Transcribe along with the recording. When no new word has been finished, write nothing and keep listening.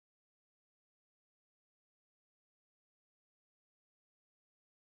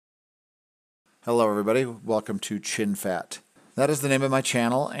Hello everybody, welcome to Chinfat. That is the name of my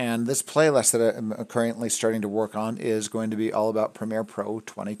channel, and this playlist that I'm currently starting to work on is going to be all about Premiere Pro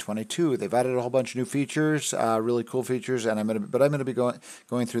 2022. They've added a whole bunch of new features, really cool features, and I'm going to be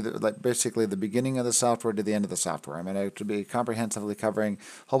going through basically the beginning of the software to the end of the software. I'm going to be comprehensively covering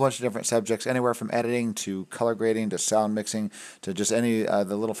a whole bunch of different subjects, anywhere from editing to color grading to sound mixing to just any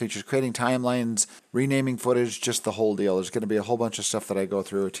the little features, creating timelines, renaming footage, just the whole deal. There's going to be a whole bunch of stuff that I go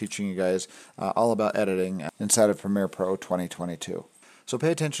through teaching you guys all about editing inside of Premiere Pro 2022. So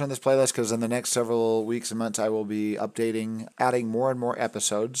pay attention on this playlist because in the next several weeks and months I will be updating, adding more and more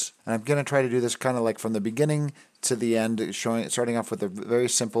episodes. And I'm going to try to do this kind of like from the beginning to the end, starting off with the very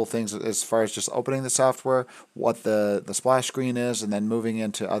simple things as far as just opening the software, what the splash screen is, and then moving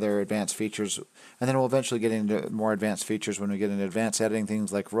into other advanced features. And then we'll eventually get into more advanced features when we get into advanced editing,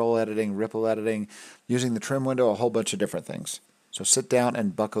 things like roll editing, ripple editing, using the trim window, a whole bunch of different things. So sit down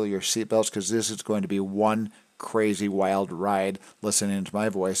and buckle your seatbelts because this is going to be one crazy wild ride listening to my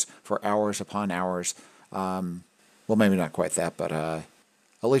voice for hours upon hours. Well, maybe not quite that, but at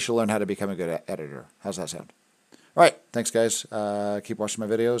least you'll learn how to become a good editor. How's that sound? All right, thanks guys. Keep watching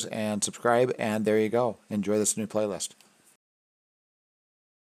my videos and subscribe, and there you go. Enjoy this new playlist.